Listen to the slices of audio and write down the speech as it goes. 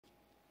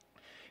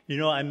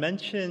I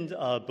mentioned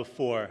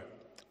before,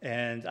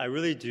 and I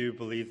really do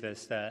believe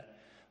this, that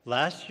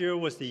last year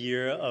was the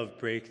year of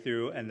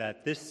breakthrough and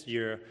that this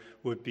year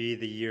would be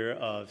the year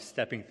of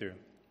stepping through.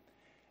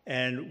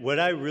 And what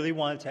I really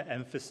wanted to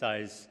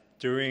emphasize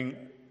during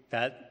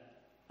that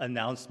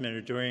announcement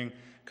or during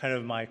kind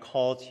of my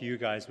call to you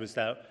guys was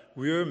that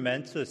we were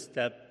meant to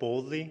step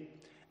boldly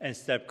and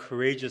step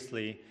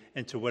courageously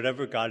into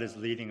whatever God is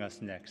leading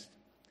us next.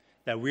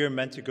 That we are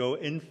meant to go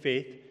in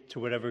faith to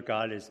whatever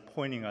God is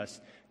pointing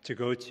us to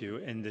go to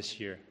in this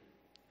year.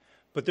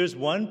 But there's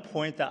one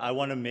point that I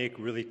want to make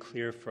really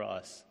clear for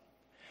us.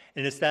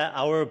 And it's that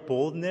our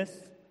boldness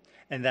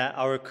and that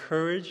our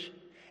courage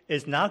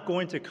is not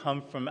going to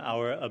come from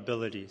our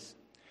abilities.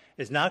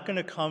 It's not going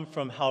to come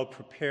from how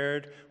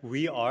prepared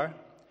we are,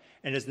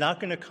 and it's not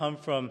going to come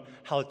from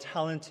how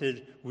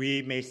talented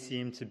we may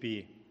seem to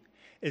be.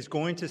 It's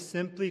going to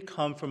simply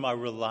come from our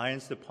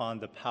reliance upon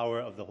the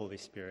power of the Holy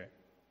Spirit.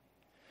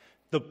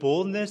 The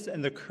boldness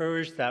and the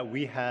courage that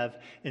we have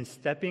in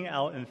stepping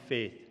out in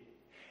faith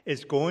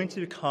is going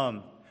to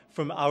come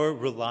from our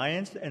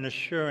reliance and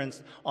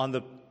assurance on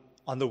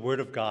the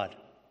Word of God.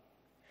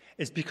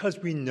 It's because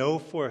we know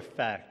for a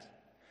fact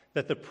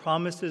that the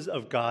promises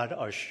of God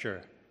are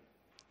sure.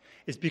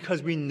 It's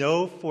because we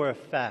know for a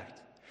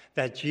fact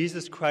that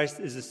Jesus Christ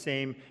is the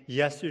same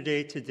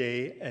yesterday,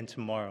 today, and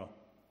tomorrow.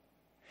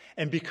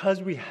 And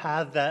because we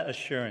have that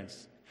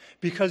assurance,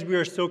 because we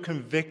are so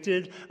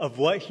convicted of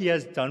what He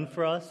has done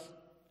for us,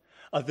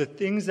 of the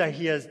things that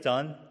He has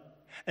done,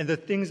 and the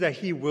things that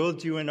He will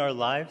do in our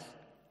lives,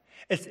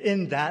 it's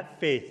in that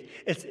faith,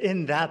 it's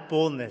in that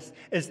boldness,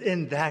 it's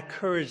in that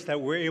courage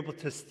that we're able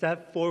to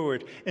step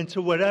forward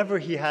into whatever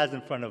He has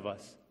in front of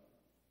us.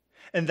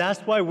 And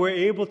that's why we're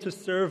able to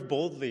serve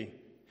boldly.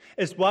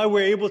 It's why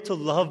we're able to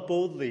love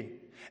boldly.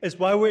 It's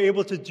why we're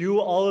able to do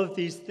all of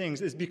these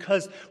things. It's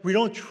because we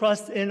don't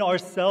trust in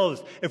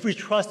ourselves. If we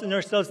trust in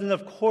ourselves, then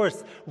of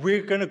course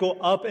we're going to go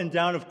up and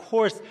down. Of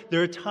course,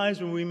 there are times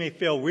when we may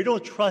fail. We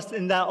don't trust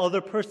in that other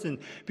person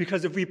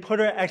because if we put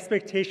our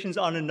expectations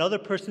on another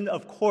person,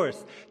 of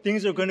course,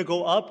 things are going to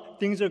go up,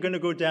 things are going to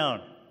go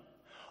down.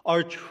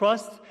 Our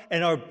trust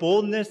and our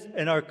boldness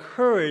and our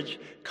courage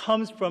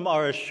comes from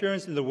our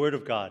assurance in the Word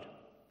of God,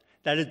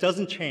 that it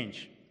doesn't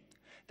change,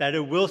 that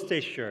it will stay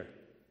sure.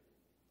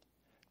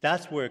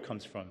 That's where it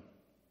comes from.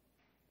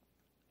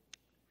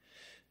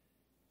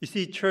 You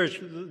see,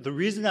 church, the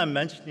reason I'm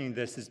mentioning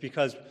this is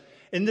because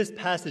in this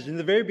passage, in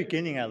the very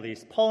beginning at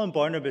least, Paul and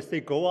Barnabas, they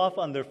go off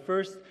on their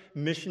first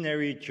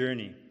missionary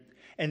journey,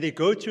 and they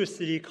go to a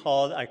city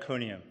called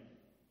Iconium.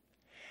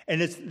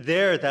 And it's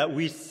there that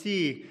we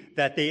see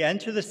that they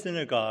enter the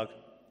synagogue,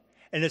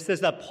 and it says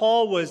that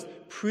Paul was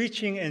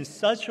preaching in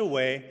such a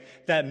way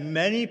that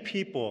many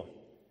people,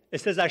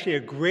 it says actually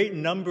a great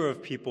number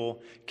of people,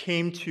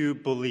 came to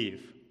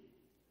believe.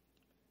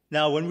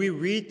 Now, when we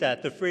read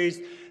that, the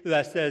phrase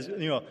that says,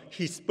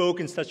 he spoke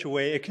in such a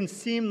way, it can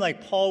seem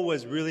like Paul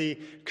was really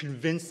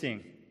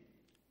convincing,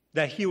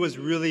 that he was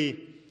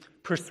really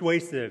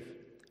persuasive,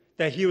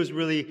 that he was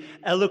really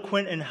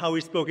eloquent in how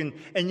he spoke. And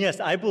yes,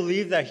 I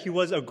believe that he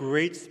was a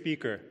great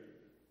speaker.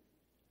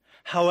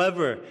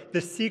 However,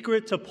 the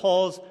secret to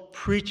Paul's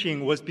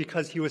preaching was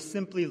because he was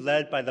simply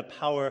led by the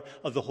power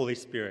of the Holy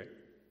Spirit.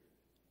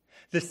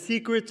 The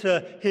secret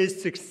to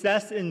his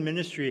success in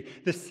ministry,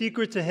 the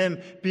secret to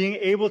him being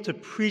able to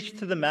preach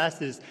to the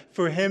masses,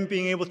 for him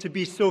being able to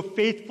be so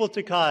faithful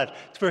to God,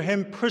 for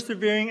him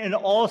persevering in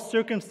all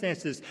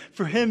circumstances,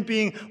 for him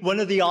being one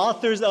of the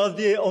authors of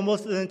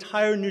almost the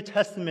entire New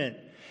Testament,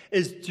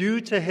 is due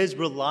to his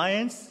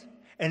reliance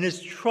and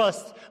his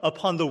trust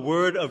upon the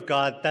Word of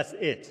God. That's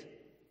it.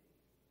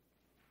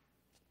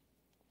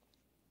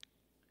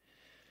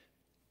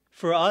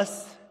 For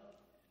us,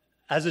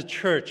 as a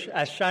church,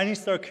 as Shining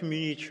Star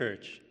Community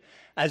Church,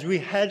 as we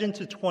head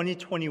into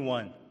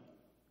 2021,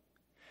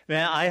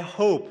 man, I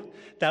hope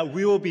that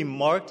we will be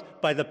marked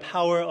by the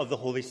power of the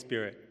Holy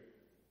Spirit.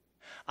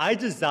 I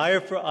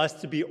desire for us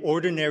to be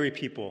ordinary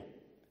people.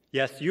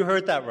 Yes, you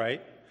heard that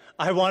right.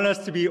 I want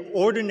us to be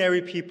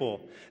ordinary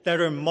people that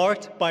are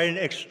marked by an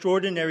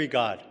extraordinary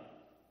God.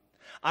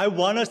 I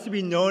want us to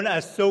be known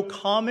as so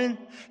common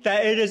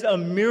that it is a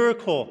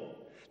miracle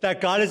that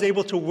God is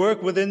able to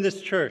work within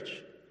this church.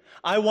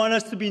 I want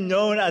us to be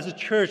known as a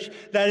church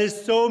that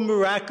is so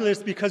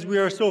miraculous because we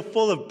are so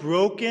full of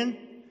broken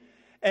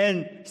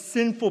and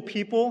sinful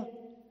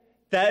people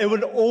that it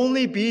would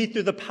only be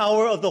through the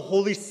power of the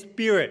Holy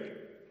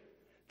Spirit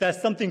that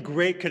something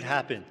great could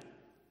happen.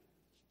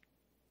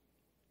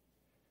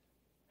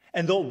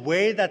 And the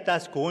way that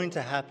that's going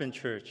to happen,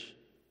 church,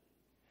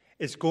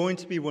 is going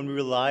to be when we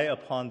rely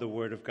upon the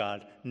Word of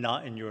God,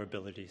 not in your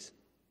abilities,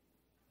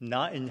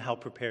 not in how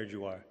prepared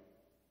you are.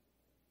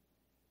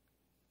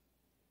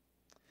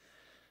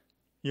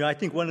 I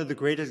think one of the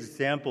greatest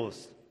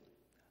examples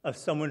of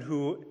someone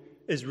who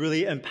is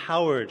really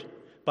empowered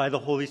by the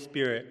Holy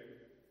Spirit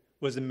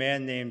was a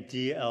man named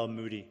D.L.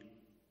 Moody.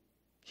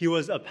 He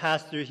was a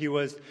pastor, he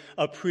was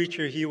a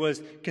preacher, he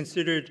was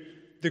considered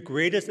the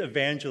greatest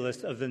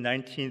evangelist of the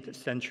 19th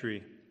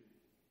century.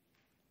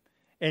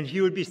 And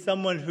he would be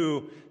someone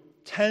who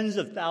tens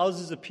of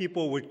thousands of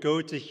people would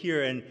go to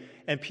hear,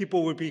 and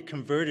people would be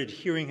converted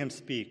hearing him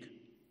speak.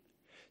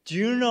 Do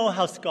you know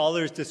how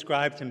scholars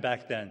described him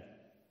back then?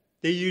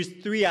 They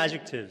used 3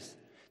 adjectives.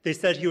 They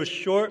said he was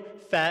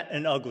short, fat,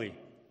 and ugly.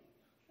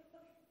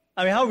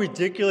 I mean, how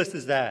ridiculous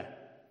is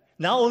that?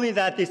 Not only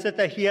that, they said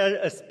that he had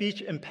a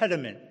speech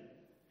impediment,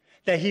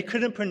 that he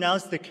couldn't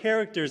pronounce the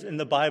characters in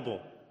the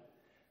Bible,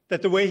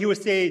 that the way he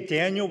would say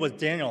Daniel was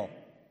Daniel,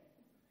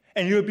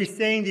 and he would be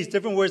saying these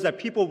different words that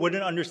people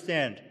wouldn't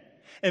understand.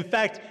 In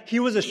fact, he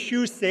was a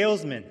shoe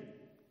salesman.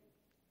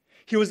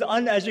 He was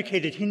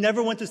uneducated. He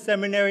never went to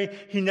seminary.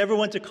 He never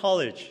went to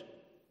college.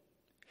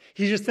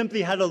 He just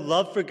simply had a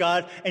love for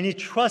God, and he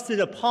trusted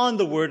upon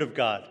the Word of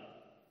God.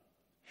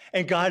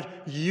 And God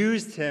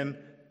used him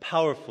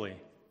powerfully.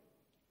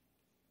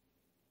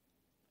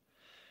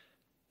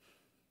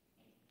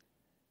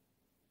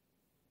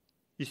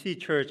 You see,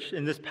 church,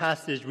 in this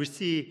passage, we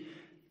see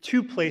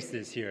 2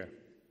 places here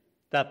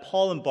that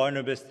Paul and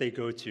Barnabas, they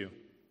go to.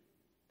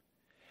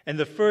 And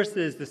the first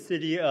is the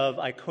city of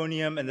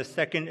Iconium, and the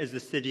second is the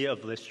city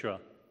of Lystra.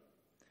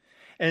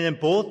 And in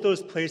both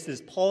those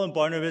places, Paul and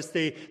Barnabas,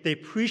 they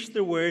preach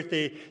the word,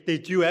 they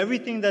do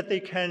everything that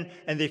they can,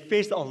 and they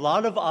face a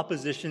lot of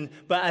opposition.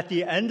 But at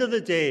the end of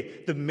the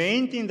day, the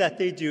main thing that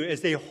they do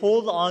is they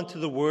hold on to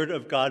the word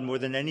of God more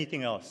than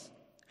anything else.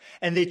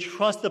 And they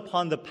trust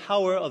upon the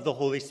power of the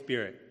Holy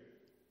Spirit.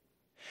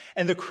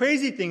 And the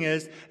crazy thing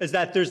is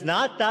that there's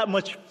not that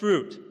much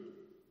fruit.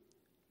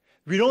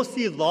 We don't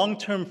see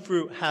long-term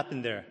fruit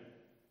happen there.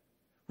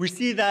 We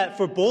see that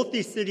for both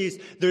these cities,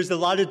 there's a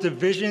lot of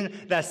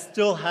division that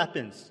still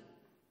happens.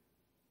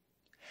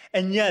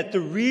 And yet,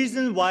 the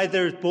reason why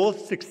they're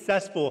both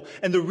successful,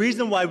 and the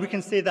reason why we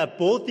can say that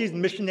both these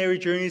missionary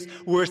journeys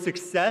were a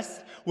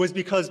success, was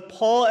because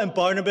Paul and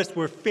Barnabas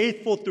were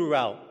faithful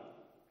throughout.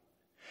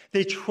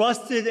 They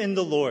trusted in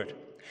the Lord.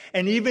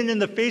 And even in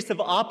the face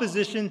of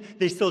opposition,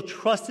 they still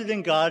trusted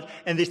in God,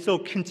 and they still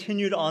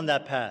continued on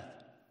that path.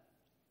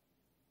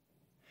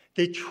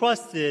 They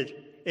trusted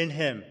in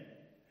him.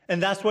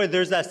 And that's why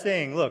there's that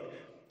saying, look,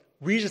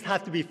 we just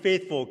have to be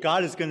faithful.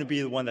 God is going to be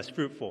the one that's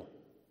fruitful.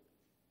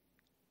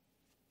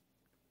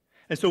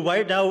 And so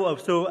right now,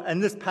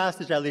 in this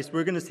passage at least,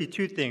 we're going to see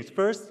 2 things.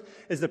 First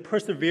is the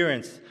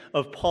perseverance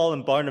of Paul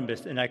and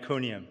Barnabas in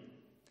Iconium.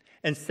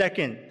 And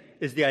second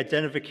is the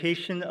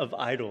identification of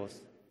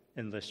idols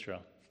in Lystra.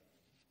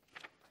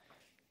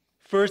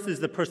 First is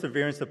the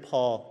perseverance of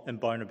Paul and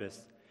Barnabas.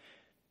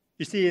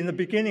 You see, in the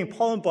beginning,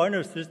 Paul and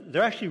Barnabas,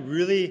 they're actually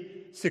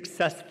really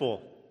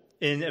successful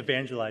in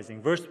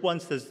evangelizing. Verse 1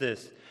 says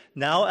this,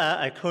 "Now at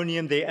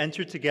Iconium they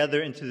entered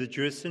together into the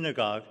Jewish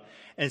synagogue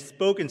and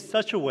spoke in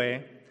such a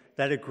way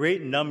that a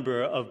great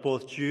number of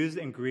both Jews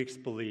and Greeks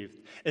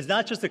believed." It's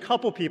not just a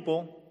couple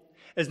people.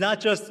 It's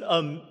not just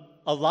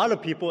a lot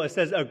of people. It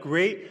says a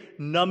great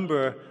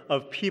number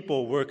of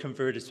people were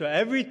converted. So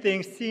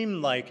everything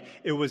seemed like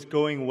it was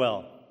going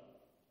well.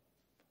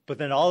 But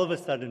then all of a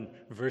sudden,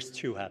 verse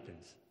 2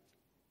 happens.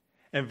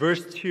 In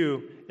verse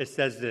 2, it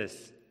says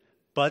this,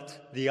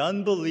 "But the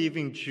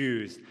unbelieving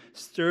Jews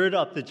stirred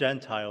up the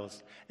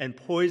Gentiles and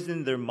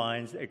poisoned their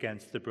minds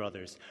against the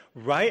brothers."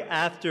 Right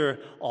after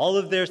all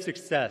of their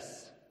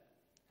success,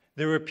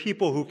 there were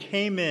people who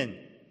came in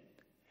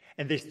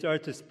and they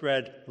started to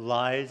spread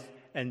lies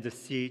and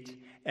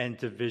deceit and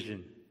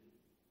division.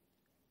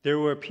 There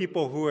were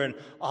people who were in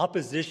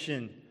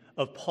opposition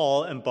of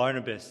Paul and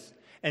Barnabas.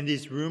 And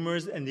these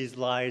rumors and these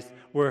lies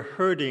were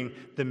hurting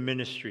the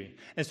ministry.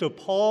 And so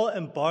Paul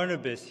and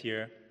Barnabas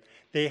here,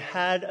 they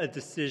had a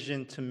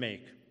decision to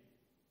make.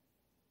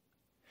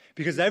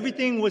 Because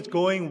everything was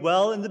going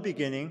well in the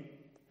beginning,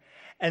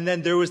 and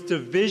then there was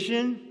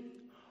division,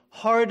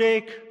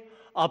 heartache,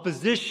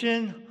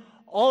 opposition,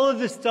 all of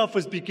this stuff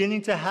was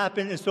beginning to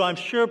happen. And so I'm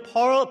sure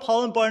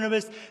Paul and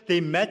Barnabas,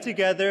 they met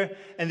together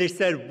and they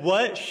said,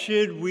 "What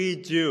should we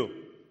do?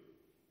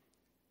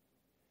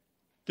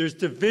 There's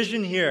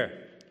division here.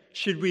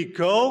 Should we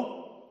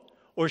go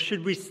or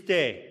should we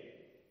stay?"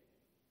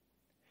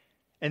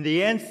 And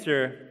the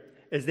answer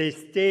is they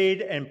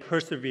stayed and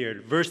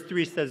persevered. Verse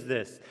 3 says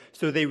this,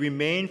 "So they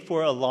remained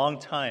for a long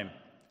time,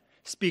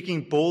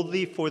 speaking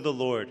boldly for the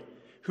Lord,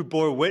 who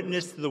bore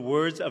witness to the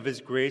words of his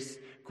grace,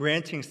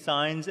 granting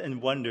signs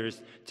and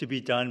wonders to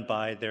be done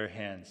by their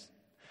hands."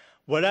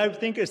 What I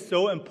think is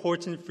so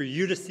important for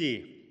you to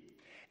see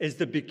is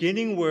the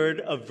beginning word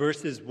of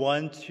verses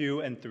 1,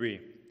 2, and 3.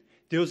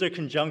 Those are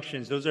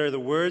conjunctions. Those are the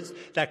words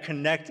that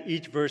connect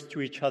each verse to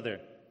each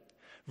other.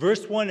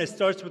 Verse 1, it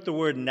starts with the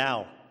word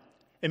now.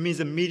 It means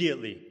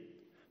immediately.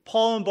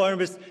 Paul and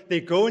Barnabas,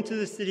 they go into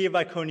the city of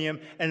Iconium,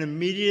 and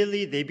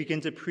immediately they begin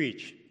to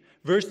preach.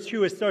 Verse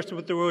 2, it starts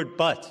with the word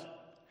but.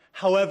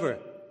 However,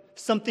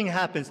 something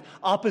happens.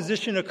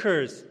 Opposition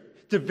occurs.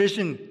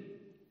 Division.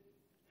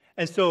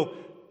 And so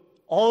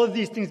all of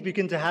these things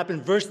begin to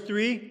happen. Verse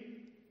 3,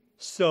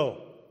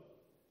 so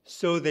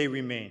they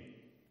remain.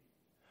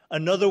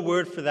 Another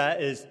word for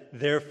that is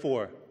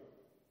therefore.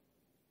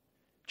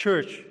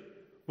 Church,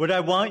 what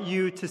I want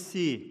you to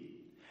see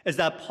is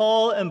that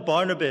Paul and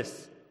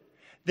Barnabas,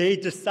 They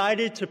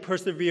decided to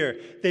persevere.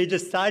 They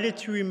decided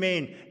to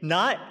remain,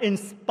 not in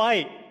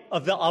spite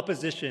of the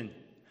opposition,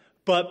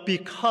 but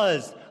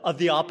because of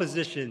the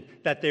opposition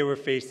that they were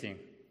facing.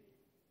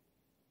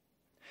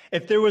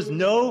 If there was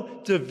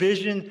no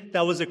division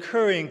that was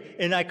occurring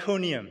in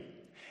Iconium,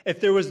 if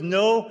there was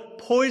no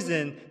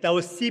poison that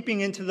was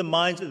seeping into the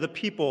minds of the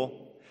people,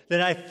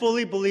 then I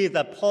fully believe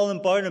that Paul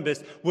and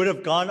Barnabas would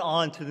have gone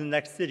on to the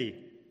next city.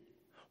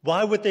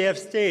 Why would they have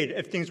stayed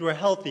if things were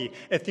healthy,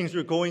 if things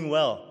were going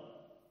well?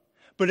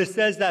 But it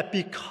says that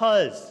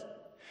because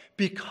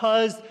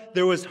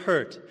there was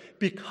hurt,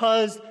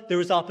 because there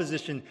was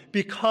opposition,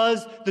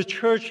 because the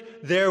church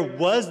there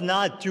was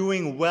not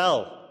doing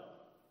well,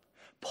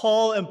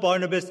 Paul and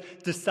Barnabas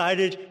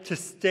decided to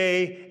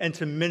stay and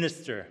to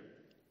minister.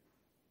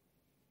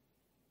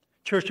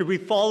 Church, if we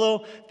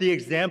follow the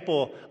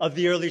example of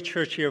the early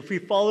church here, if we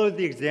follow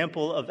the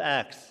example of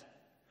Acts,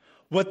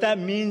 what that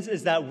means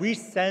is that we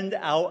send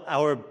out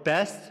our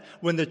best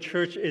when the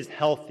church is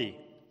healthy.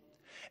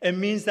 It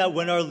means that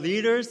when our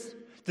leaders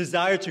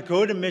desire to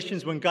go to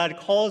missions, when God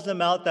calls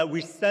them out, that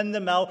we send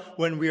them out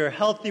when we are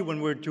healthy,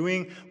 when we're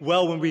doing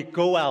well, when we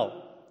go out.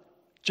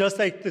 Just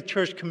like the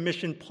church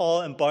commissioned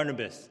Paul and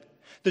Barnabas.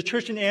 The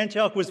church in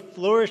Antioch was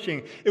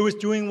flourishing. It was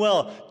doing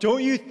well.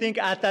 Don't you think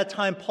at that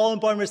time Paul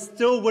and Barnabas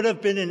still would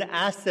have been an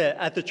asset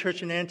at the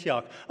church in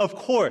Antioch? Of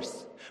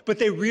course. But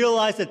they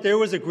realized that there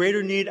was a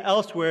greater need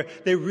elsewhere.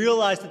 They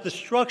realized that the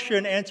structure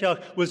in Antioch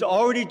was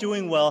already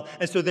doing well,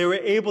 and so they were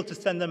able to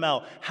send them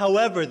out.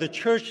 However, the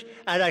church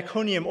at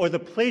Iconium, or the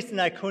place in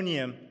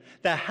Iconium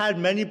that had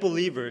many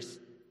believers,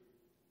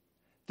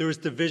 there was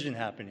division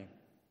happening.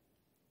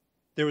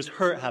 There was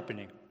hurt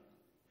happening.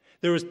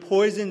 There was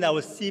poison that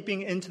was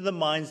seeping into the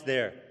minds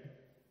there.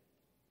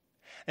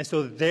 And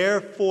so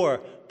therefore,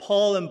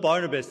 Paul and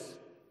Barnabas,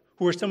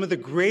 who were some of the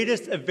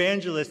greatest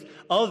evangelists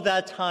of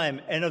that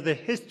time and of the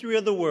history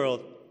of the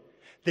world,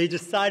 they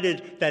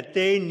decided that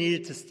they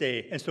needed to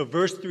stay. And so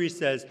verse 3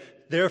 says,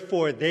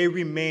 therefore they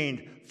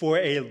remained for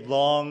a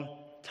long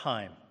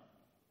time.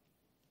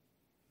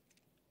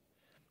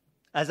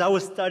 As I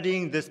was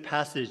studying this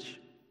passage,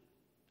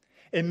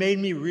 it made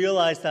me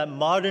realize that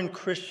modern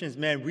Christians,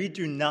 man, we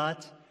do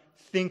not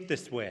think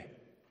this way.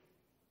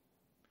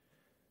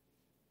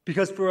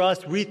 Because for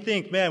us, we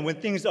think, man, when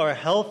things are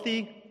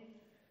healthy,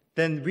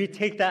 then we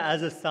take that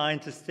as a sign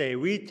to stay.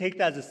 We take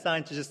that as a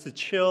sign to just to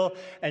chill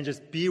and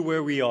just be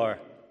where we are.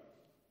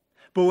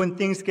 But when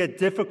things get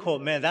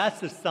difficult, man,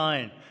 that's a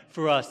sign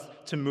for us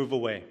to move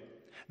away.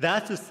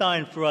 That's a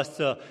sign for us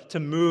to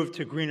move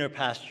to greener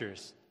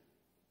pastures.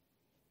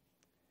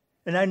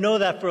 And I know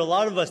that for a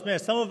lot of us, man,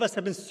 some of us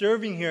have been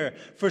serving here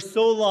for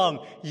so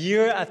long,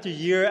 year after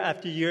year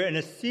after year, and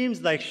it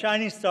seems like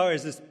Shining Star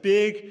is this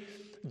big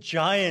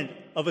giant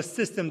of a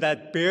system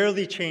that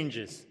barely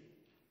changes,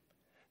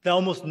 that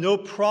almost no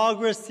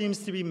progress seems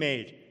to be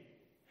made.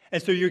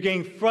 And so you're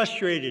getting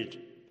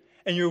frustrated,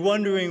 and you're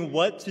wondering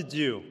what to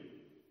do.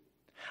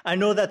 I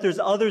know that there's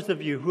others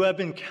of you who have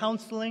been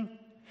counseling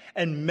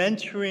and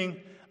mentoring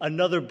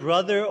another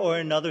brother or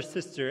another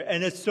sister,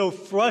 and it's so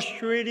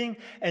frustrating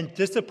and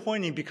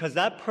disappointing because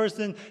that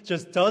person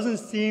just doesn't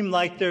seem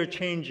like they're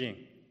changing.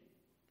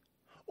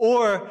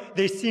 Or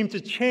they seem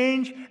to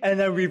change and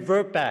then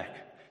revert back.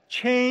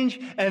 Change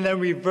and then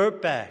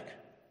revert back.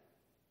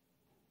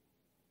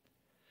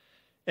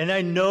 And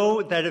I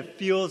know that it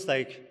feels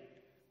like,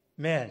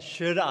 man,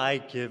 should I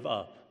give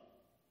up?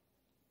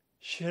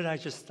 Should I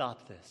just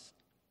stop this?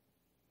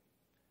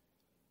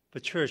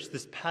 But church,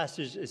 this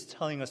passage is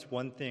telling us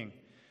one thing.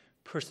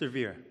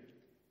 Persevere.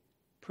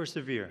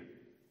 Persevere.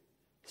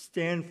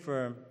 Stand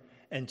firm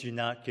and do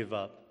not give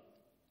up.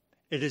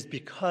 It is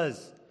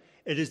because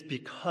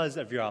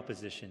of your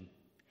opposition.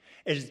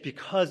 It is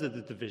because of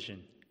the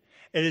division.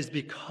 It is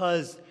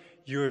because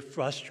you're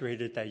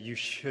frustrated that you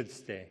should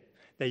stay,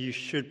 that you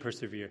should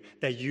persevere,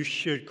 that you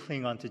should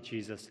cling on to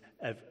Jesus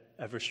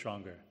ever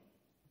stronger.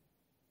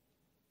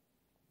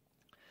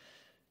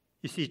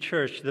 You see,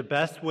 church, the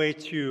best way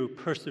to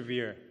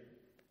persevere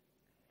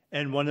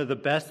and one of the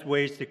best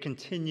ways to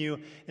continue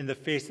in the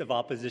face of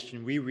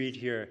opposition, we read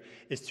here,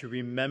 is to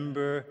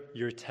remember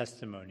your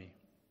testimony.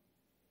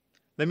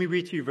 Let me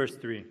read to you verse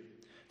 3.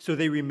 So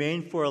they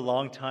remained for a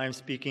long time,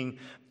 speaking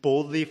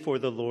boldly for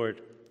the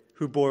Lord,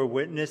 who bore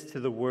witness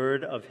to the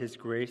word of his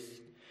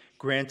grace,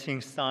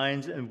 granting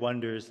signs and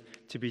wonders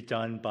to be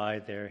done by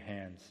their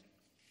hands.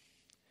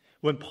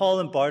 When Paul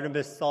and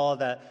Barnabas saw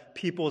that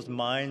people's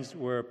minds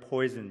were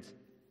poisoned,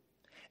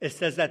 it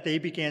says that they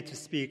began to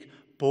speak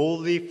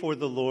boldly for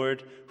the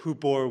Lord, who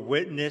bore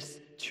witness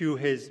to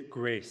his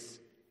grace.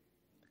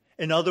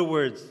 In other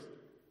words,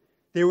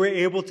 they were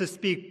able to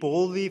speak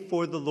boldly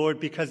for the Lord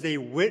because they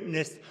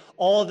witnessed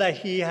all that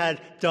he had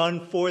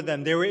done for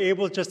them. They were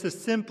able just to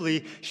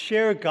simply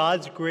share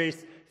God's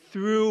grace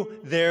through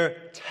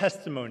their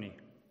testimony.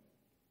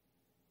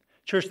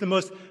 Church, the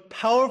most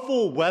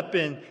powerful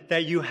weapon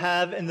that you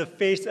have in the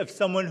face of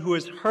someone who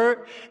is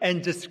hurt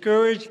and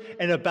discouraged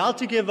and about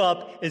to give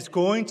up is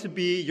going to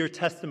be your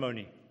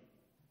testimony.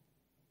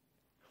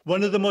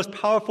 One of the most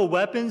powerful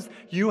weapons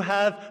you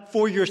have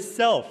for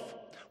yourself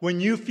when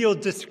you feel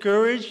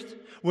discouraged,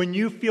 when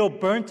you feel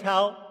burnt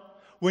out,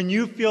 when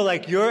you feel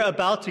like you're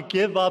about to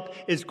give up,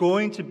 is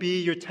going to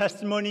be your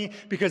testimony,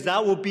 because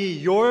that will be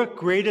your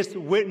greatest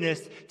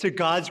witness to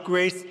God's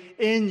grace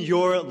in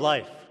your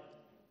life.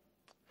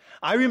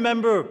 I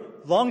remember a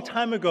long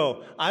time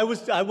ago, I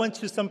went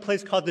to some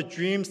place called the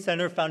Dream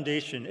Center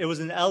Foundation. It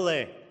was in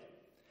LA.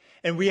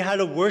 And we had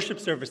a worship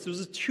service. It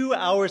was a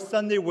 2-hour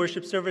Sunday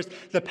worship service.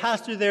 The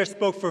pastor there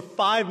spoke for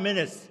 5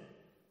 minutes.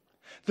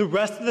 The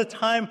rest of the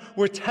time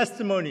were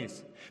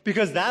testimonies,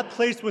 because that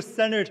place was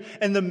centered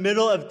in the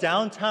middle of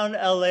downtown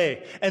LA.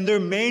 And their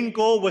main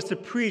goal was to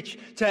preach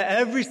to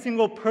every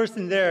single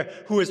person there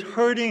who is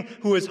hurting,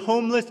 who is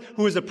homeless,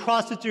 who is a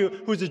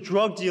prostitute, who is a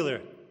drug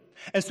dealer.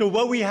 And so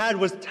what we had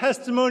was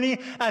testimony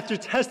after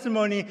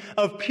testimony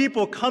of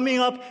people coming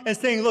up and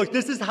saying, look,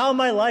 this is how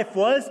my life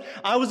was.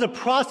 I was a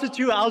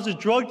prostitute. I was a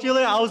drug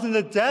dealer. I was in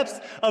the depths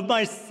of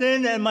my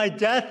sin and my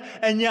death.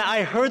 And yet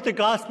I heard the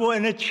gospel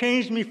and it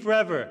changed me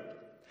forever.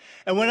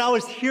 And when I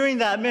was hearing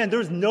that, man, there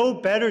was no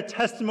better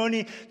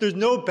testimony. There's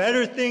no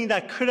better thing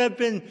that could have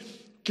been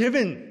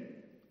given.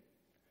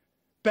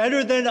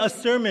 Better than a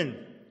sermon.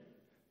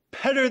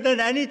 Better than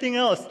anything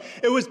else.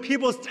 It was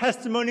people's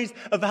testimonies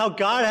of how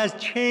God has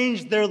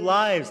changed their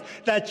lives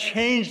that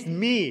changed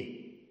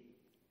me.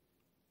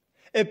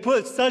 It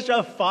put such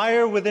a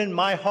fire within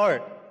my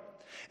heart.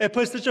 It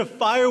put such a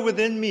fire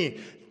within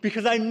me,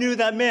 because I knew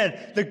that, man,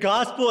 the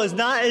gospel is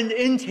not an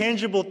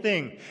intangible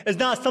thing. It's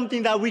not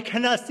something that we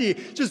cannot see.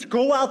 Just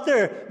go out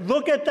there,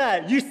 look at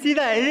that. You see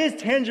that it is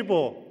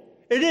tangible.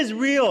 It is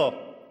real.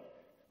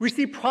 We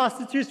see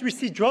prostitutes, we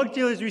see drug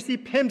dealers, we see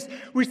pimps,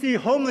 we see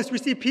homeless, we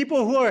see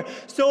people who are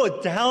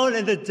so down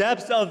in the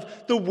depths of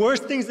the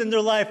worst things in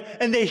their life,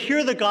 and they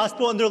hear the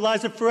gospel and their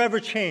lives are forever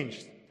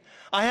changed.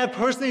 I have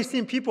personally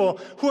seen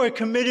people who are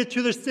committed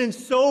to their sin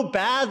so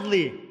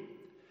badly.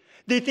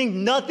 They think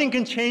nothing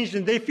can change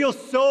them. They feel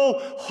so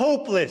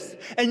hopeless.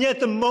 And yet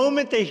the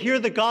moment they hear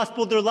the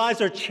gospel, their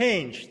lives are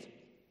changed.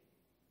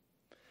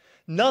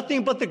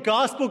 Nothing but the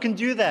gospel can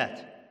do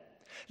that.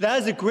 That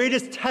is the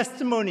greatest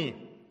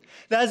testimony.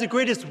 That is the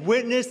greatest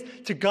witness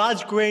to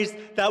God's grace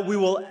that we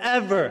will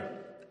ever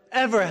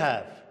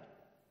have.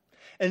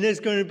 And it is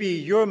going to be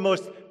your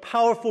most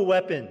powerful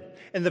weapon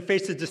in the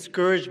face of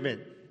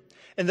discouragement,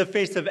 in the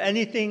face of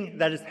anything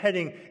that is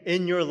heading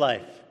in your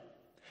life.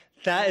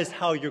 That is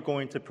how you're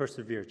going to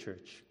persevere,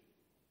 church.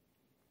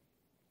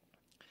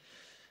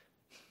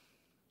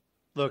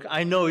 Look,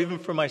 I know even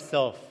for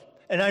myself,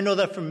 and I know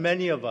that for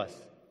many of us,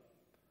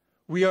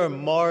 we are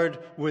marred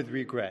with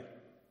regret.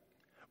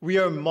 We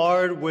are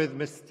marred with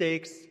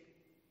mistakes,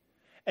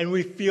 and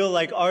we feel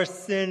like our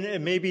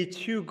sin may be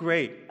too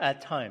great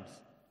at times.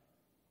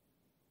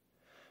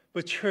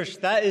 But church,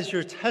 that is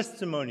your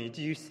testimony.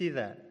 Do you see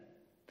that?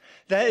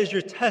 That is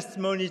your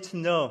testimony to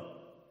know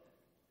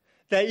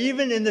that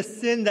even in the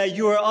sin that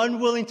you are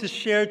unwilling to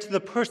share to the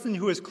person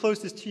who is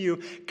closest to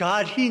you,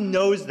 God, He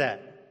knows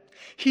that.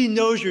 He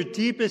knows your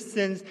deepest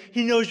sins.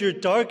 He knows your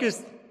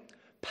darkest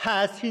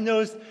past. He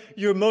knows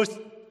your most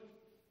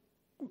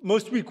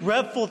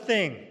regretful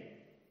thing.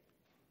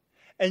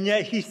 And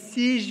yet He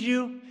sees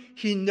you,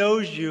 He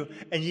knows you,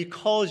 and He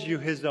calls you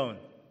His own.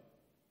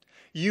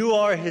 You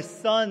are His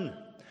son.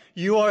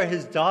 You are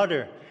His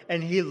daughter,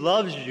 and He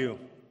loves you.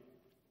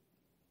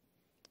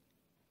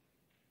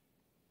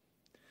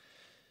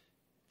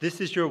 This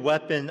is your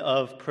weapon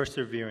of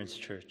perseverance,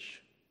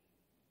 church.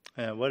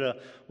 And what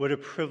a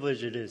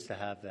privilege it is to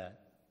have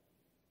that.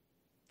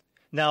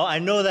 Now, I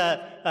know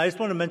that, I just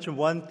want to mention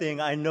one thing.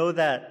 I know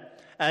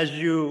that as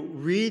you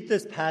read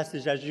this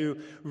passage, as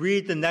you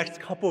read the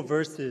next couple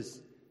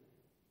verses,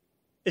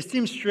 it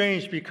seems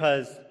strange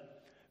because,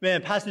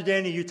 man, Pastor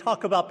Danny, you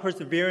talk about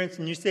perseverance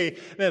and you say,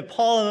 man,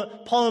 Paul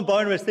and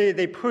Barnabas,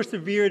 they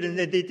persevered and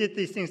they did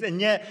these things. And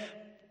yet,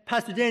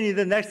 Pastor Danny,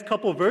 the next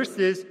couple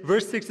verses,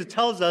 verse 6, it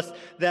tells us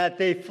that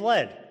they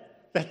fled,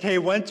 that they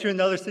went to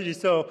another city.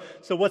 So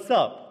what's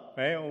up,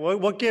 right?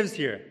 What gives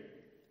here?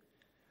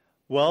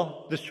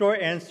 Well, the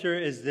short answer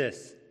is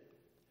this.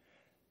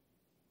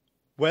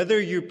 Whether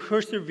you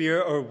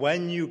persevere or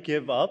when you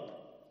give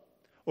up,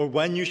 or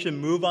when you should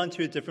move on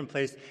to a different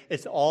place,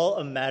 it's all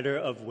a matter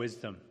of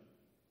wisdom.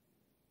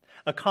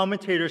 A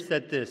commentator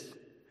said this: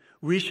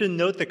 we should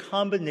note the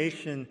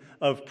combination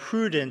of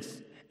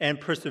prudence and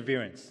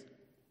perseverance.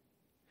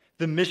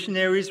 The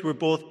missionaries were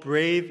both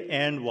brave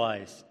and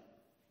wise.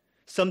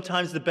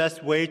 Sometimes the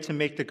best way to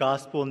make the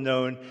gospel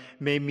known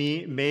may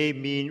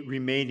mean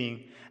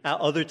remaining. At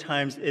other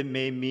times, it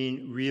may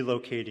mean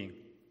relocating.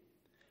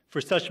 For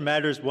such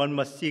matters, one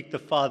must seek the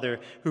Father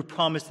who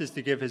promises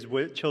to give his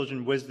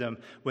children wisdom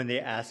when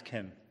they ask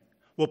him.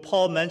 Well,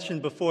 Paul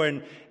mentioned before,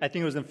 and I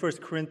think it was in 1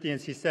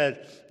 Corinthians, he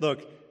said,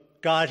 look,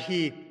 God,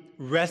 He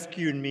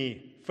rescued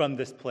me from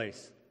this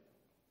place.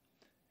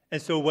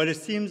 And so what it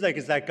seems like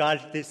is that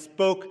God, they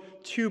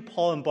spoke to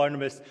Paul and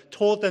Barnabas,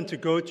 told them to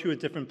go to a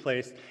different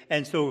place,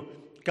 and so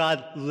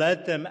God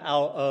led them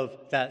out of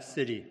that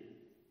city.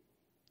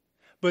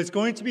 but it's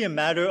going to be a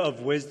matter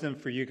of wisdom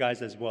for you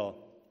guys as well,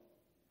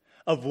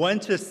 of when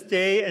to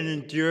stay and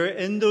endure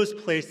in those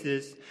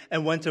places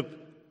and when to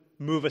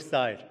move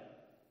aside.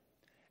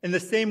 In the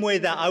same way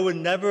that I would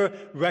never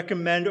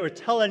recommend or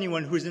tell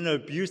anyone who's in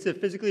an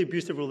physically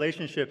abusive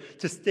relationship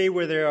to stay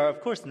where they are,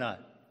 of course not.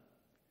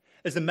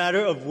 It's a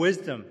matter of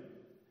wisdom.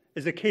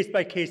 It's a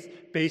case-by-case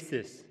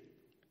basis.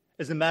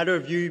 It's a matter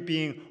of you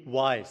being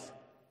wise.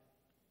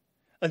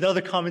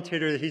 Another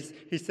commentator,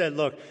 he said,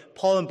 look,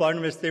 Paul and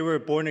Barnabas, they were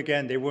born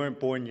again. They weren't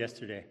born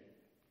yesterday.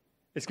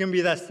 It's going to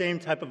be that same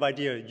type of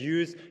idea.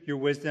 Use your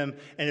wisdom,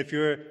 and if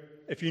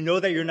you know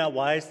that you're not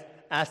wise,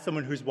 ask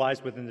someone who's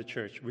wise within the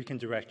church. We can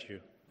direct you,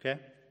 okay?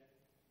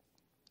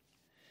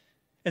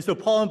 And so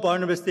Paul and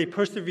Barnabas, they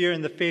persevere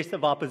in the face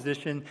of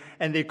opposition,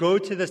 and they go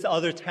to this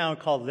other town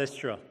called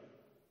Lystra.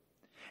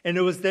 And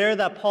it was there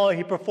that Paul,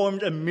 he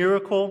performed a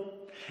miracle,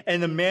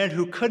 and the man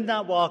who could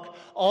not walk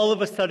all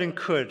of a sudden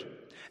could.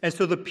 And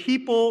so the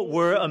people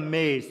were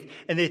amazed,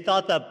 and they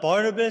thought that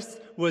Barnabas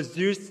was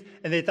Zeus,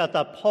 and they thought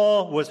that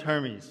Paul was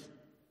Hermes.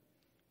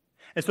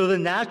 And so the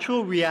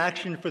natural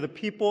reaction for the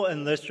people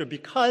in Lystra,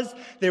 because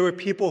they were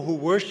people who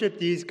worshiped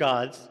these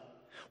gods,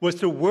 was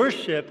to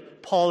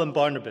worship Paul and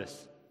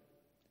Barnabas.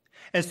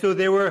 And so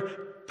they were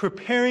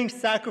preparing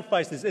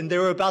sacrifices, and they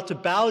were about to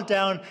bow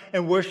down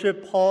and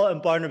worship Paul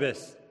and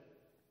Barnabas.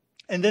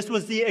 And this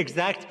was the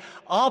exact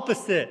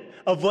opposite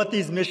of what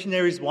these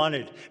missionaries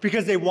wanted,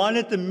 because they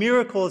wanted the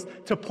miracles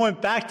to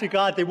point back to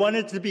God. They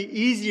wanted it to be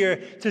easier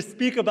to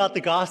speak about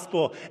the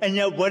gospel. And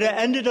yet what it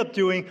ended up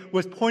doing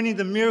was pointing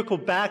the miracle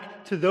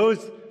back to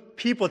those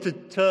people,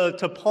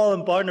 to Paul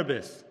and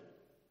Barnabas.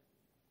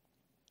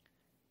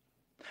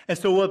 And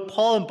so what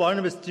Paul and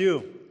Barnabas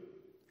do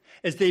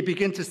is they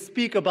begin to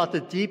speak about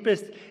the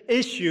deepest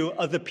issue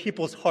of the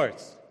people's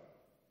hearts.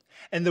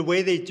 And the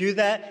way they do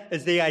that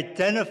is they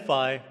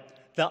identify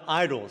the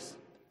idols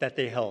that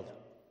they held.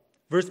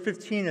 Verse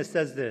 15, it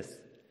says this,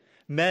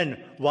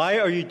 "Men, why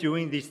are you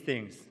doing these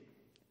things?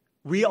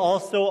 We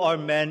also are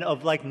men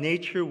of like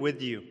nature with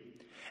you,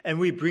 and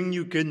we bring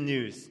you good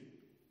news,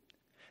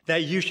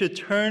 that you should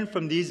turn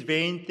from these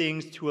vain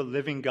things to a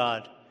living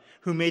God,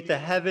 who made the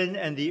heaven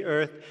and the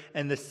earth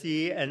and the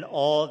sea and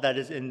all that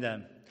is in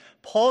them."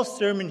 Paul's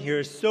sermon here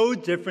is so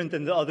different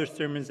than the other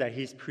sermons that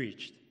he's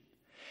preached.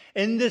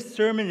 In this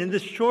sermon, in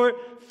this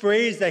short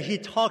phrase that he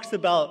talks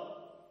about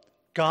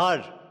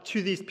God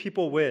to these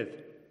people with,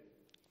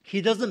 he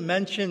doesn't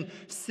mention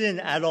sin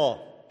at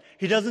all.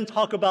 He doesn't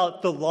talk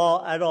about the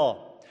law at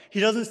all. He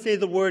doesn't say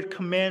the word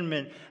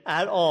commandment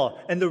at all.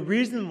 And the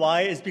reason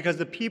why is because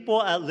the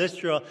people at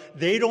Lystra,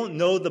 they don't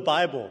know the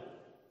Bible.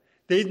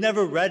 They've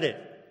never read it.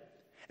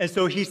 And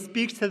so he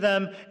speaks to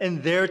them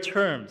in their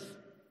terms.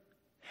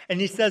 And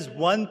he says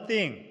one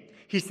thing.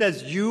 He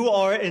says, you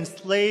are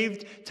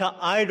enslaved to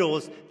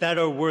idols that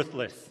are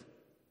worthless.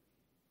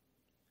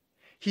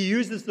 He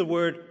uses the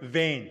word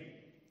vain,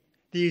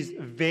 these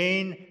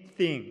vain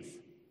things.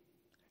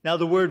 Now,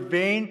 the word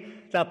vain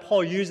that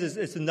Paul uses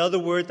is another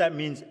word that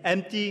means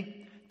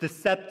empty,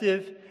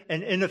 deceptive,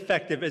 and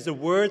ineffective. It's a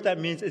word that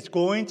means it's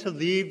going to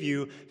leave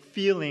you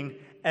feeling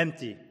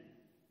empty.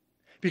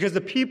 Because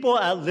the people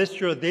at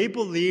Lystra, they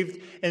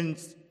believed in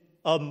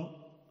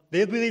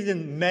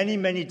many,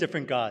 many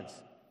different gods.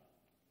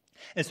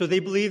 And so they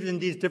believed in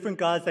these different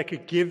gods that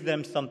could give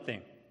them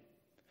something.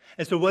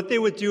 And so what they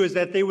would do is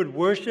that they would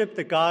worship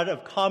the god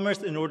of commerce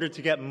in order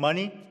to get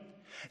money.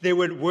 They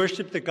would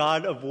worship the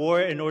god of war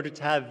in order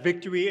to have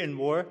victory in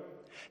war.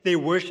 They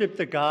worshiped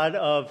the god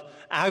of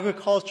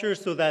agriculture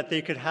so that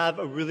they could have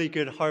a really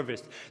good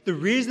harvest. The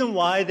reason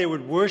why they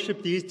would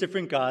worship these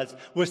different gods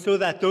was so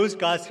that those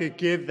gods could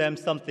give them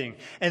something.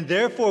 And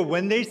therefore,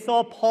 when they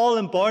saw Paul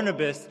and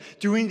Barnabas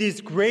doing these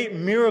great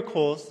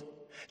miracles,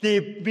 they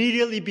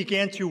immediately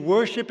began to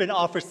worship and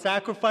offer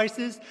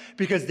sacrifices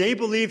because they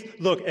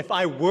believed, look, if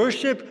I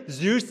worship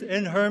Zeus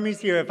and Hermes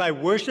here, if I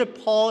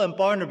worship Paul and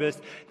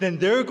Barnabas, then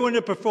they're going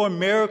to perform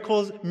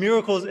miracles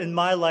in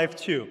my life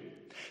too.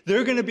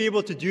 They're going to be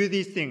able to do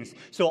these things.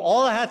 So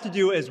all I have to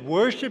do is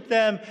worship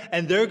them,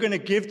 and they're going to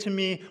give to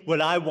me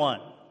what I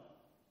want.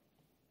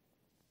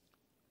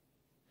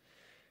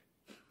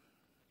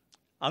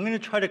 I'm going to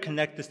try to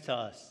connect this to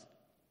us.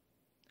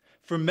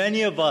 For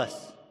many of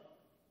us,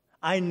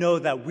 I know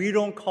that we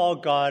don't call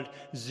God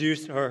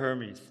Zeus or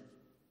Hermes.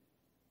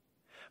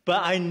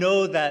 But I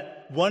know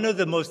that one of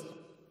the most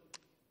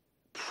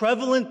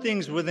prevalent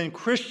things within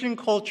Christian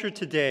culture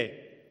today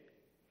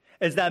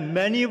is that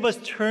many of us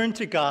turn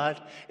to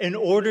God in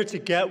order to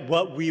get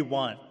what we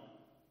want.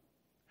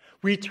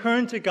 We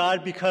turn to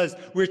God because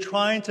we're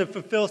trying to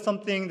fulfill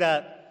something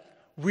that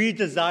we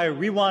desire.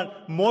 We want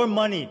more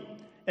money.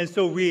 And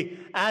so we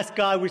ask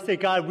God, we say,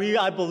 God,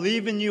 I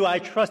believe in you, I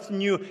trust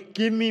in you,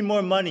 give me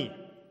more money.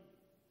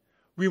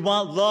 We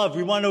want love,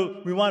 we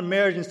want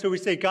marriage, and so we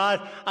say,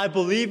 God, I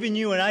believe in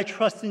you and I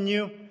trust in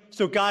you,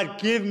 so God,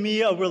 give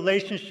me a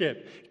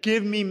relationship,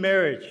 give me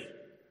marriage.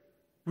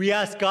 We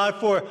ask God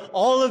for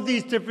all of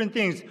these different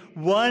things,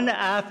 one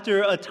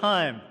after a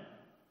time.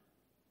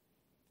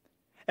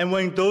 And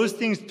when those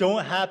things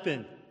don't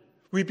happen,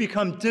 We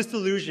become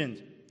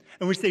disillusioned.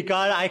 And we say,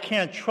 God, I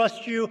can't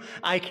trust you.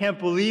 I can't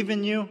believe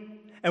in you.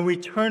 And we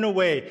turn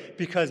away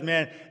because,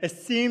 man, it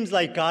seems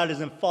like God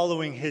isn't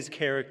following his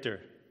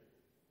character.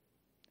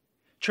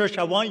 Church,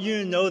 I want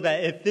you to know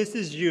that if this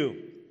is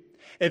you,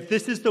 if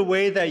this is the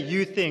way that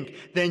you think,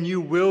 then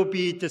you will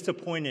be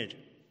disappointed.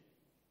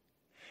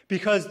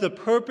 Because the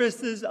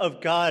purposes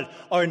of God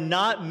are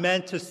not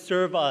meant to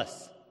serve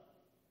us.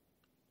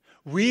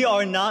 We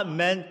are not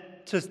meant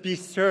to be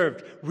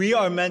served. We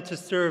are meant to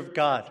serve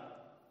God.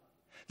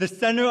 The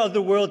center of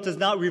the world does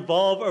not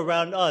revolve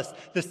around us.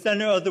 The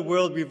center of the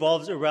world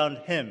revolves around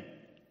him.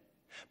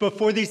 But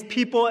for these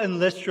people in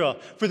Lystra,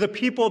 for the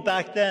people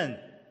back then,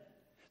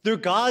 their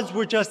gods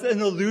were just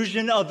an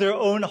illusion of their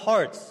own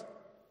hearts.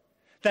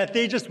 That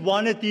they just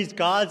wanted these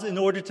gods in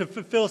order to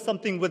fulfill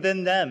something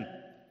within them.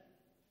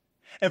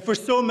 And for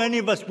so many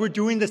of us, we're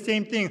doing the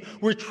same thing.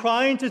 We're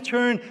trying to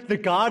turn the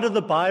God of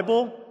the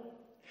Bible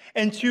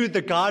into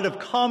the God of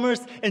commerce,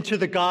 into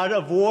the God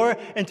of war,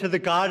 into the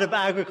God of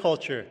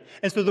agriculture.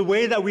 And so the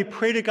way that we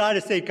pray to God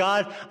is say,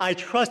 God, I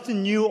trust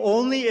in you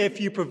only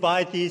if you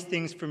provide these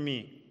things for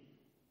me.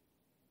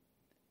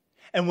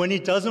 And when he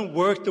doesn't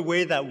work the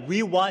way that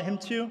we want him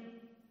to,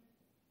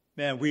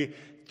 man, we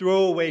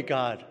throw away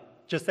God.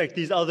 Just like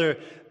these other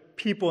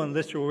people in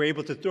Lystra were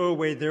able to throw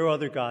away their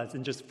other gods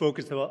and just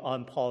focus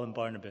on Paul and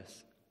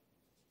Barnabas.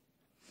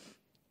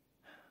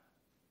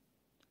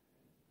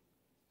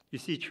 You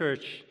see,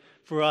 church,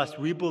 for us,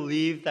 we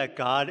believe that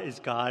God is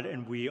God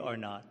and we are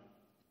not.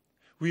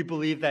 We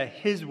believe that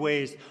his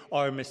ways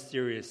are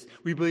mysterious.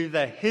 We believe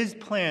that his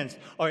plans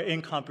are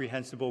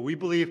incomprehensible. We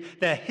believe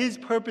that his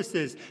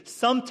purposes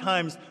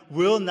sometimes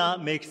will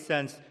not make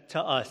sense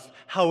to us.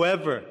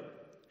 However,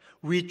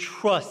 we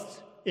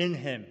trust in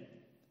him,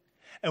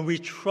 and we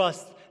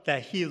trust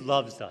that he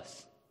loves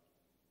us.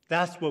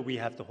 That's what we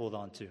have to hold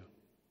on to.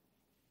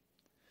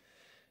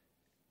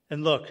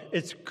 And look,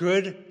 it's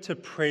good to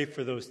pray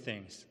for those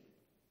things.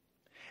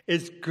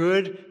 It's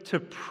good to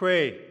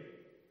pray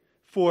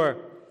for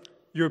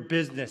your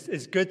business.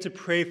 It's good to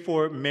pray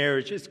for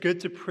marriage. It's good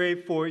to pray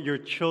for your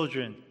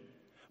children.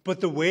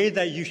 But the way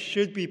that you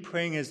should be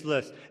praying is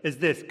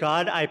this.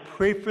 God, I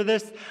pray for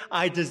this.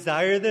 I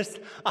desire this.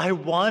 I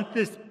want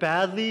this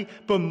badly.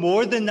 But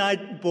more than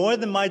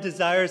my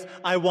desires,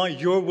 I want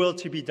your will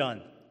to be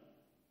done.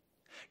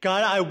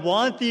 God, I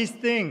want these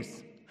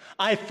things.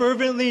 I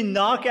fervently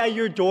knock at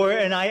your door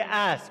and I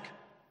ask.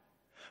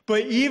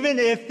 But even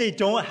if they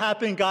don't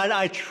happen, God,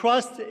 I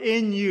trust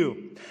in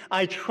you.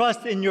 I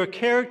trust in your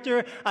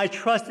character. I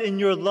trust in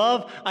your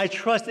love. I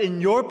trust in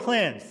your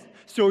plans.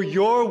 So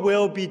your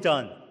will be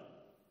done.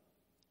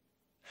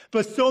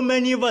 But so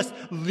many of us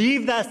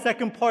leave that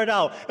second part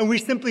out and we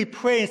simply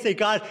pray and say,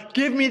 God,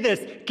 give me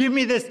this, give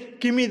me this,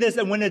 give me this.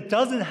 And when it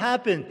doesn't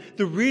happen,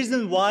 the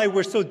reason why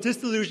we're so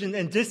disillusioned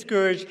and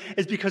discouraged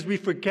is because we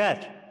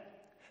forget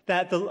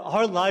that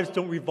our lives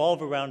don't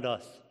revolve around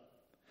us,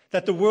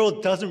 that the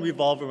world doesn't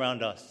revolve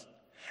around us,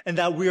 and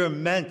that we are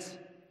meant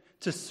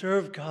to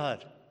serve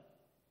God,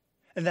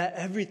 and that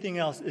everything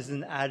else is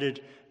an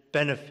added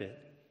benefit.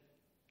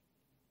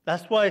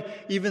 That's why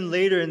even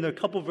later in the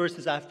couple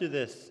verses after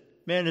this,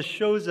 man, it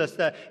shows us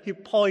that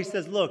Paul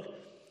says, look,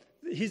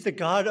 he's the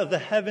God of the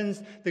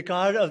heavens, the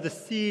God of the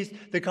seas,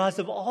 the God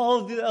of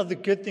all of the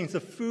good things,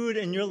 the food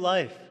in your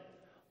life.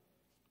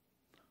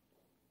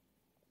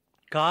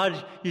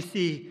 God, you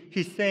see,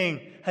 he's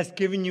saying, has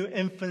given you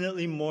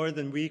infinitely more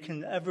than we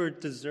can ever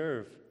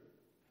deserve.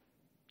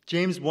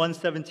 James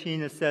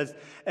 1:17, it says,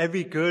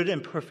 every good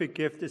and perfect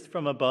gift is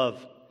from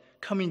above,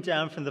 coming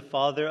down from the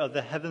Father of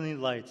the heavenly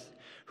lights,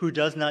 who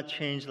does not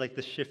change like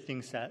the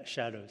shifting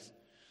shadows.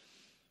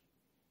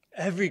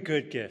 Every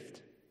good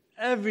gift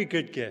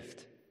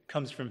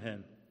comes from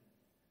him.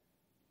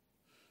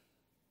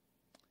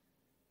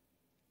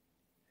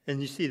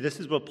 And you see, this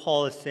is what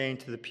Paul is saying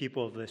to the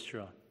people of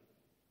Lystra.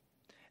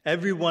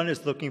 Everyone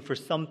is looking for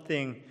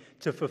something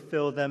to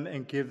fulfill them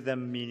and give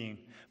them meaning.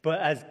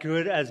 But as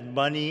good as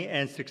money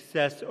and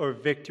success or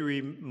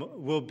victory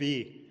will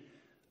be,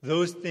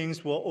 those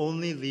things will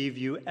only leave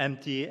you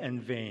empty and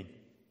vain.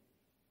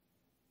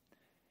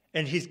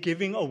 And he's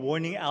giving a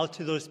warning out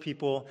to those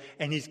people,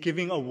 and he's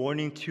giving a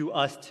warning to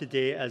us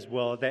today as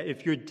well, that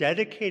if you're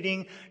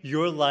dedicating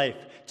your life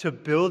to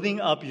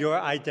building up your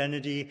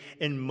identity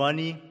in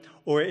money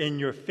or in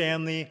your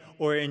family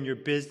or in your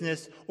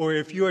business, or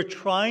if you are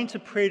trying to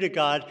pray to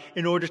God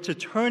in order to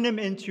turn him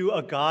into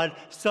a God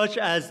such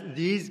as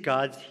these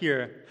gods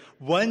here,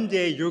 one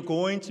day you're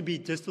going to be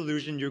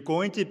disillusioned, you're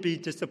going to be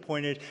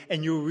disappointed,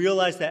 and you'll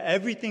realize that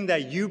everything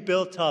that you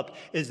built up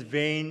is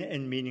vain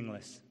and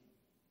meaningless.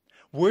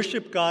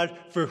 Worship God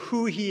for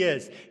who he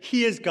is.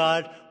 He is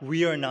God,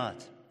 we are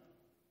not.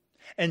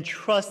 And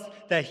trust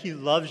that he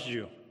loves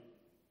you.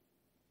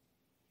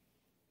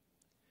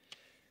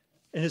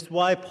 And it's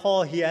why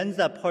Paul, he ends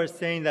that part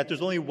saying that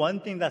there's only one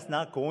thing that's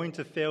not going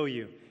to fail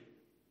you.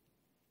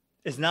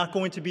 It's not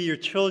going to be your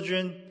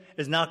children.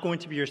 It's not going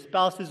to be your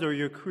spouses or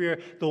your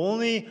career. The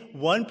only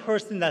one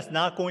person that's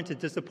not going to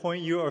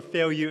disappoint you or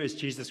fail you is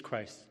Jesus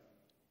Christ.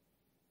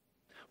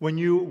 when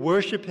you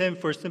worship him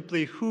for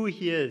simply who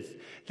he is,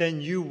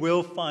 then you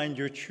will find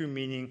your true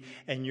meaning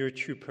and your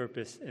true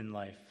purpose in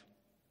life.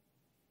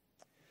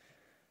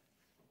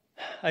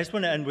 I just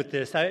want to end with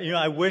this.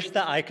 I wish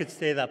that I could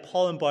say that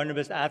Paul and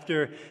Barnabas,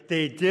 after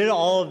they did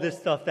all of this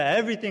stuff, that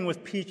everything was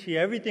peachy,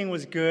 everything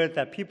was good,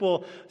 that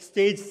people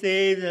stayed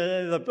saved,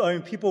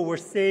 people were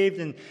saved,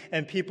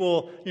 and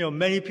people,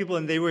 many people,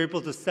 and they were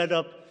able to set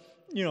up,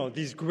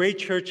 these great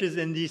churches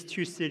in these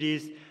two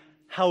cities.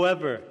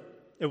 However,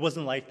 it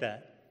wasn't like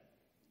that.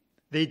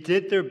 They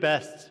did their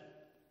best.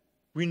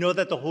 We know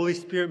that the Holy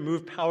Spirit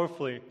moved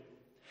powerfully.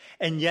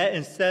 And yet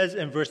it says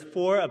in verse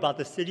 4 about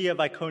the city of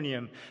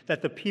Iconium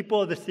that the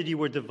people of the city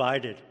were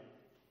divided.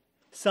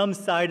 Some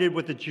sided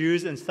with the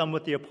Jews and some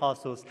with the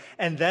apostles.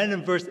 And then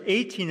in verse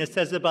 18 it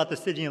says about the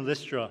city in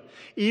Lystra,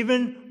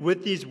 even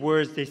with these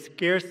words, they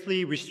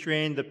scarcely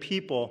restrained the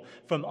people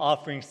from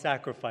offering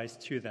sacrifice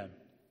to them.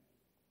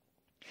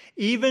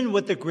 Even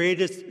with the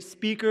greatest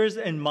speakers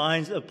and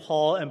minds of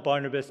Paul and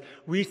Barnabas,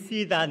 we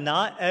see that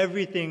not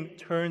everything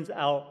turns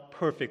out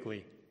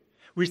perfectly.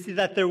 We see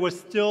that there was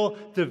still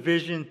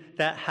division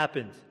that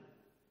happened.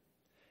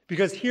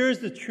 Because here's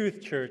the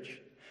truth, church.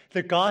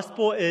 The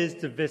gospel is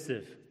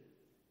divisive.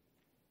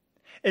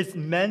 It's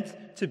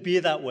meant to be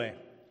that way.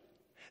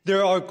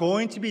 There are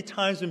going to be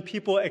times when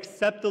people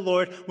accept the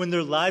Lord, when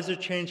their lives are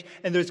changed,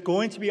 and there's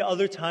going to be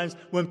other times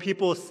when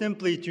people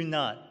simply do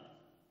not.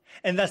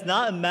 And that's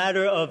not a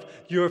matter of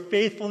your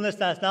faithfulness.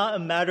 That's not a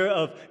matter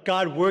of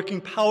God working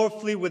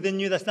powerfully within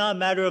you. That's not a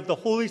matter of the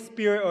Holy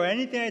Spirit or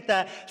anything like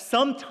that.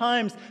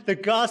 Sometimes the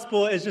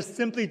gospel is just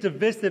simply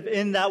divisive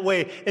in that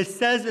way. It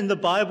says in the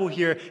Bible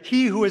here,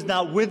 he who is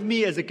not with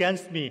me is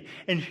against me,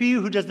 and he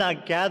who does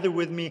not gather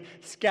with me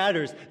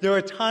scatters. There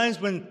are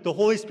times when the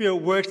Holy Spirit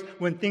works,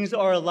 when things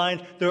are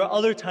aligned. There are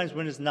other times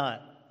when it's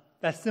not.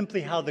 That's simply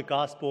how the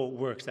gospel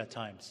works at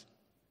times.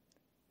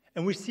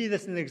 And we see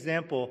this in the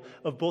example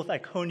of both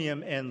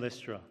Iconium and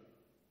Lystra.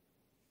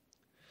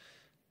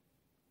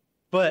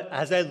 But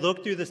as I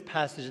looked through this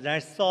passage and I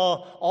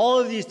saw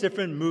all of these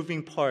different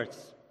moving parts,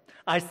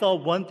 I saw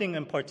one thing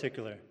in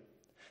particular,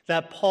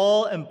 that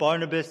Paul and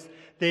Barnabas,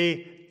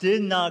 they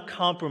did not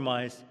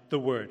compromise the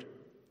word.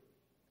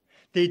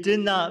 They did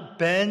not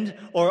bend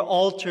or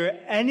alter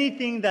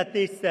anything that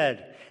they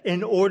said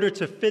in order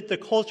to fit the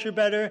culture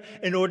better,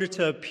 in order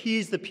to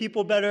appease the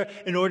people better,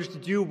 in order to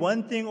do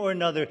one thing or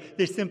another.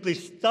 They simply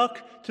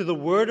stuck to the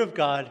word of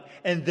God,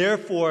 and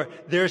therefore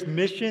their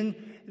mission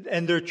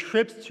and their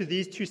trips to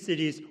these two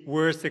cities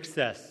were a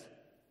success.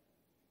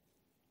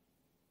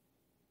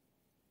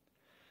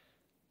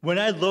 When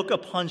I look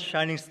upon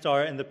Shining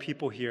Star and the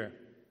people here,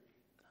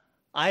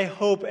 I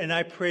hope and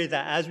I pray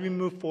that as we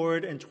move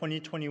forward in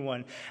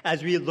 2021,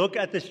 as we look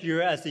at this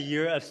year as the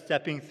year of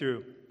stepping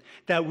through,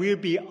 that we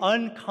would be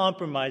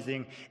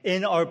uncompromising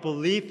in our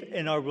belief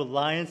and our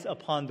reliance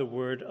upon the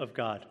Word of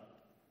God.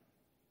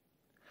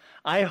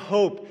 I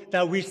hope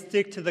that we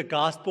stick to the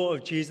gospel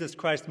of Jesus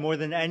Christ more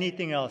than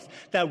anything else,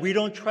 that we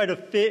don't try to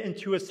fit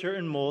into a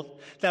certain mold,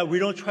 that we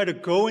don't try to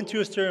go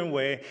into a certain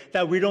way,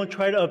 that we don't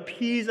try to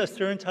appease a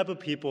certain type of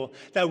people,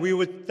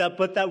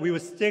 but that we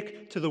would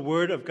stick to the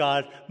Word of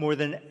God more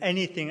than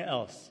anything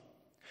else.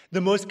 The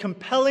most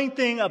compelling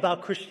thing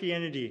about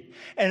Christianity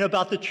and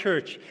about the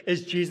church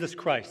is Jesus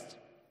Christ.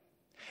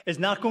 It's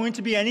not going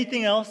to be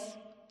anything else.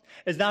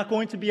 It's not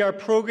going to be our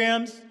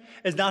programs.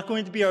 It's not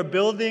going to be our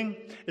building.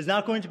 It's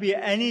not going to be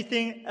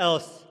anything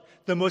else.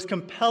 The most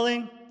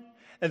compelling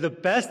and the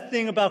best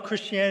thing about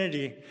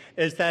Christianity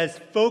is that it's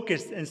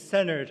focused and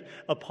centered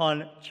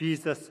upon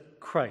Jesus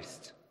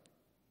Christ.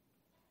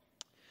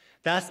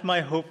 That's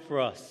my hope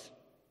for us.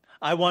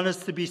 I want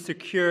us to be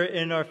secure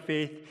in our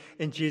faith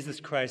in Jesus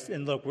Christ.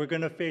 And look, we're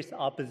going to face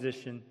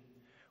opposition.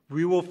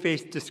 We will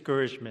face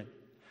discouragement.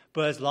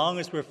 But as long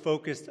as we're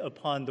focused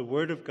upon the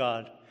Word of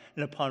God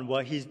and upon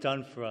what He's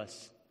done for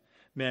us,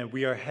 man,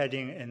 we are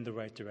heading in the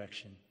right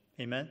direction.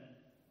 Amen?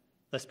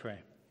 Let's pray.